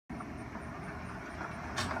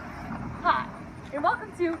Hi, and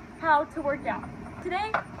welcome to How to Work Out.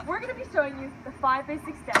 Today, we're going to be showing you the 5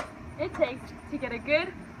 basic steps it takes to get a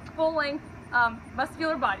good, full-length,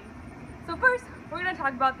 muscular body. So first, we're going to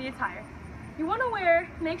talk about the attire. You want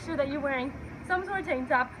to make sure that you're wearing some sort of tank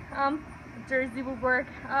top, a jersey will work,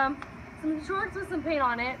 some shorts with some paint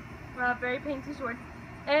on it, very painty shorts,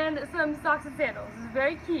 and some socks and sandals. This is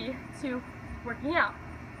very key to working out.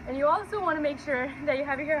 And you also want to make sure that you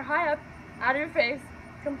have your hair high up out of your face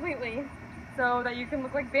completely so that you can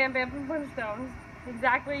look like Bam Bam from Flintstones,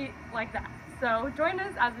 exactly like that. So join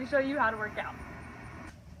us as we show you how to work out.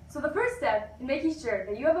 So the first step in making sure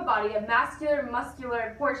that you have a body of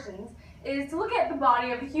muscular portions is to look at the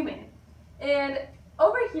body of a human. And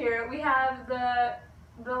over here we have the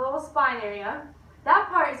little spine area. That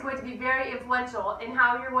part is going to be very influential in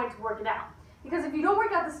how you're going to work it out. Because if you don't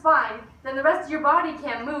work out the spine, then the rest of your body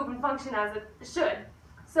can't move and function as it should.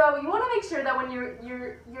 So you want to make sure that when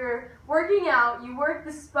you're working out, you work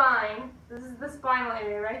the spine. This is the spinal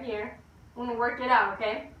area right here. You want to work it out,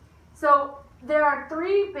 okay? So there are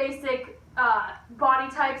 3 basic body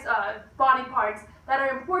types, body parts that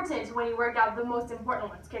are important when you work out, the most important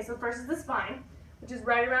ones. Okay, so first is the spine, which is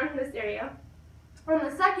right around this area. And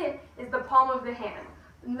the second is the palm of the hand.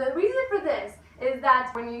 And the reason for this is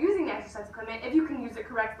that when you're using the exercise equipment, if you can use it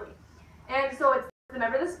correctly. And so it's,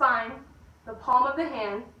 remember, the spine, the palm of the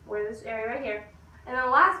hand, where this area right here, and then the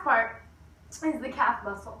last part is the calf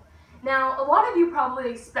muscle. Now, a lot of you probably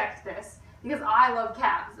expect this because I love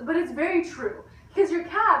calves, but it's very true because your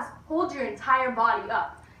calves hold your entire body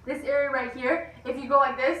up. This area right here, if you go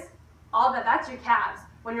like this, that's your calves.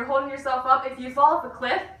 When you're holding yourself up, if you fall off a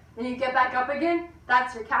cliff and you get back up again,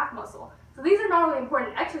 that's your calf muscle. So these are not only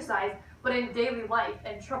important in exercise, but in daily life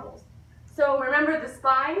and troubles. So remember the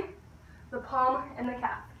spine, the palm, and the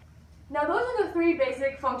calf. Now those are the 3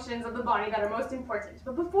 basic functions of the body that are most important.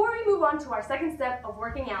 But before we move on to our second step of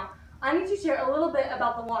working out, I need to share a little bit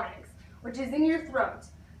about the larynx, which is in your throat.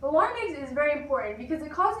 The larynx is very important because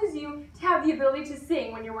it causes you to have the ability to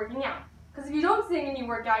sing when you're working out. Because if you don't sing and you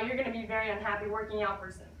work out, you're going to be a very unhappy working out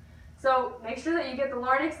person. So make sure that you get the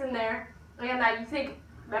larynx in there and that you think,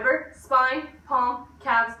 remember, spine, palm,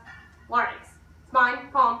 calves, larynx. Spine,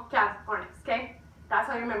 palm, calves, larynx, okay? That's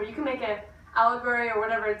how you remember. You can make an allegory or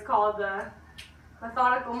whatever it's called, the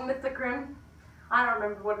methodical mythicrim. I don't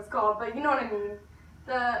remember what it's called, but you know what I mean.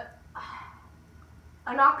 The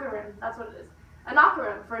anachronym, that's what it is.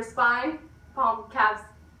 Anachronym for spine, palm, calves,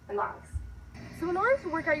 and larynx. So in order to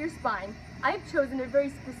work out your spine, I have chosen a very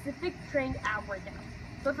specific trained ab workout.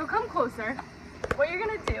 So if you'll come closer, what you're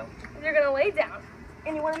going to do is you're going to lay down,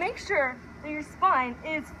 and you want to make sure that your spine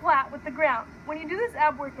is flat with the ground. When you do this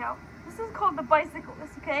ab workout, this is called the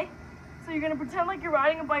bicyclist, okay? So you're going to pretend like you're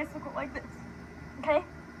riding a bicycle like this, okay?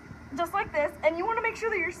 Just like this, and you want to make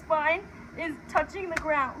sure that your spine is touching the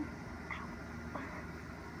ground.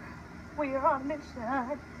 We are on a mission.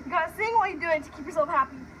 You gotta sing while you do it to keep yourself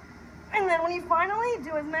happy. And then when you finally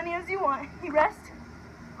do as many as you want, you rest,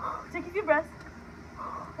 take a few breaths,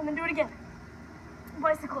 and then do it again.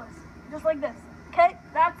 Bicyclist, just like this, okay?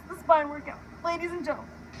 That's the spine workout, ladies and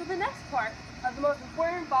gentlemen. So the next part of the most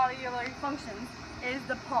important bodily functions is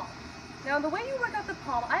the palm. Now the way you work out the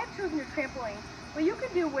palm, I have chosen a trampoline, but you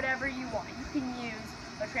can do whatever you want. You can use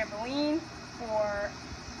a trampoline or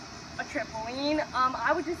a trampoline.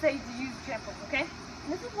 I would just say to use a trampoline, okay?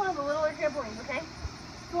 And this is one of the littler trampolines, okay?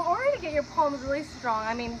 So in order to get your palms really strong,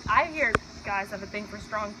 I mean, I hear guys have a thing for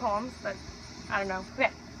strong palms, but I don't know.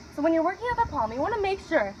 Okay, so when you're working out the palm, you want to make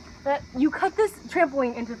sure that you cut this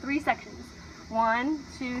trampoline into 3 sections. 1,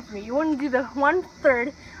 2, 3. You want to do the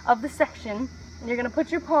 1/3 of the section, and you're going to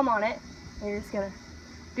put your palm on it, and you're just going to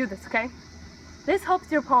do this, okay? This helps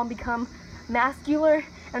your palm become mascular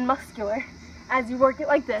and muscular as you work it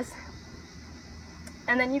like this.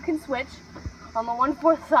 And then you can switch on the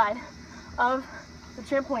 1/4 side of the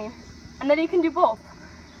trampoline, and then you can do both.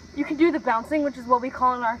 You can do the bouncing, which is what we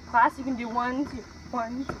call in our class. You can do 1, 2,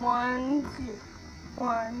 1, 1, 2,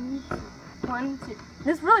 1, 1, 2.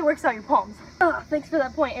 This really works out your palms. Thanks for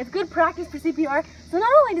that point. It's good practice for CPR. So not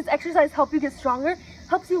only does exercise help you get stronger,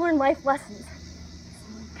 helps you learn life lessons.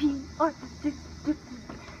 CPR,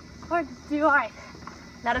 alright.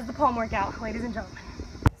 That is the palm workout, ladies and gentlemen.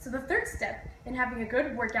 So the third step in having a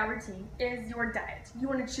good workout routine is your diet. You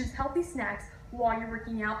want to choose healthy snacks while you're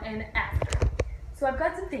working out and after. So I've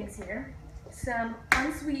got some things here. Some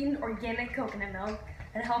unsweetened organic coconut milk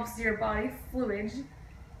that helps your body fluid.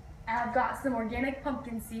 I've got some organic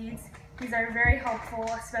pumpkin seeds. These are very helpful,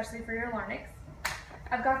 especially for your larynx.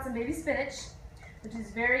 I've got some baby spinach, which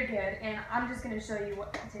is very good, and I'm just going to show you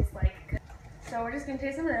what it tastes like. So we're just going to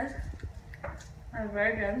taste some of this. That's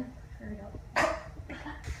very good. There we go.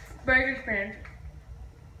 Very good experience.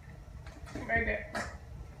 Very good.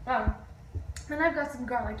 And I've got some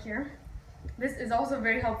garlic here. This is also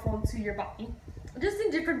very helpful to your body, just in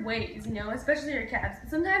different ways, you know, especially your calves.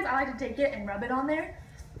 Sometimes I like to take it and rub it on there,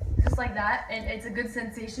 just like that, and it's a good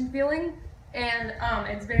sensation feeling, and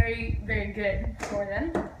it's very, very good for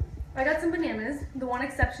them. I got some bananas, the one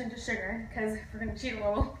exception to sugar, because if we're gonna cheat a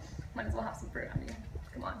little, might as well have some fruit on you.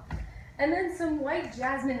 Come on. And then some white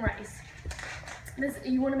jasmine rice. This,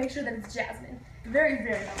 you want to make sure that it's jasmine. Very,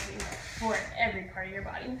 very healthy for every part of your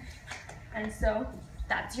body. And so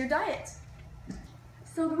that's your diet.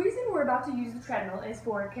 So the reason we're about to use the treadmill is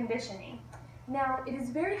for conditioning. Now, it is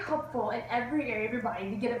very helpful in every area of your body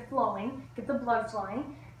to get it flowing, get the blood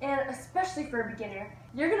flowing, and especially for a beginner,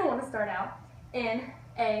 you're going to want to start out in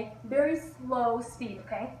a very slow speed,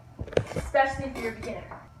 okay? Especially if you're a beginner.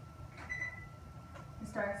 You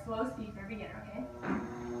start at slow speed for a beginner, okay?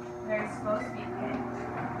 Very slow speed, okay?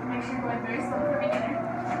 Make sure you're going very slow for a beginner,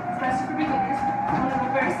 especially for beginners. You want to go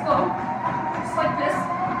very slow, just like this.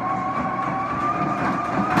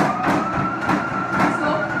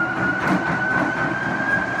 Slow.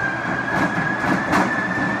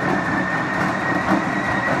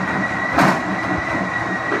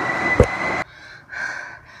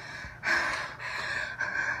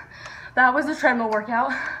 That was the treadmill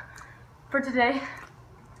workout for today.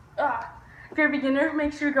 If you're a beginner,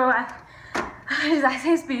 make sure you go at that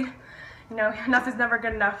same speed. You know, enough is never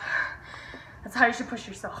good enough. That's how you should push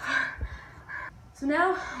yourself. So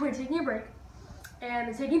now we're taking a break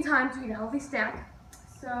and taking time to eat a healthy snack.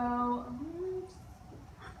 So,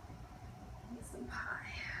 get some pie.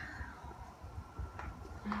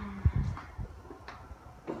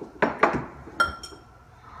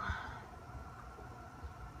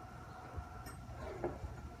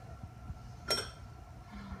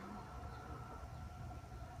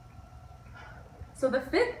 So the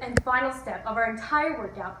fifth and final step of our entire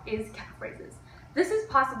workout is calf raises. This is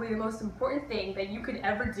possibly the most important thing that you could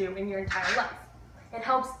ever do in your entire life. It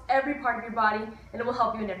helps every part of your body, and it will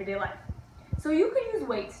help you in everyday life. So you could use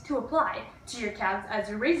weights to apply to your calves as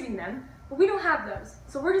you're raising them, but we don't have those.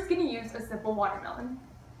 So we're just gonna use a simple watermelon.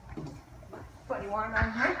 Put your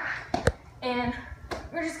watermelon here. And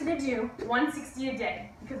we're just gonna do 160 a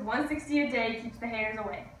day, because 160 a day keeps the hairs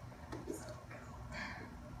away.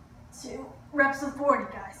 So, 2 reps of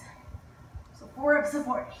 40, guys. So 4 reps of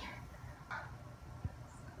 40.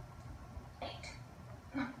 8.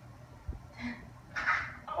 10.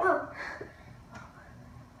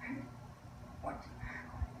 14.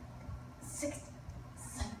 16.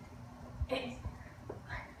 17. 18.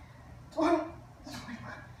 20.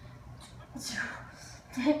 21.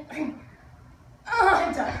 22.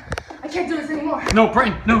 I'm done. I can't do this anymore. No,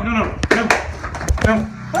 Brian. No. No,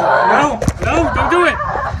 don't do it.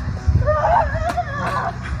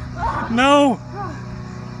 No.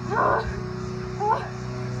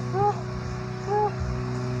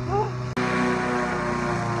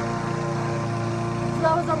 So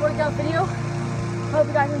that was our workout video. Hope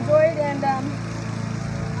you guys enjoyed, and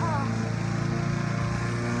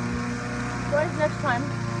join us next time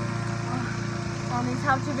on these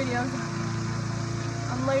how-to videos.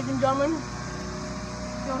 Ladies and gentlemen,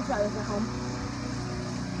 don't try this at home.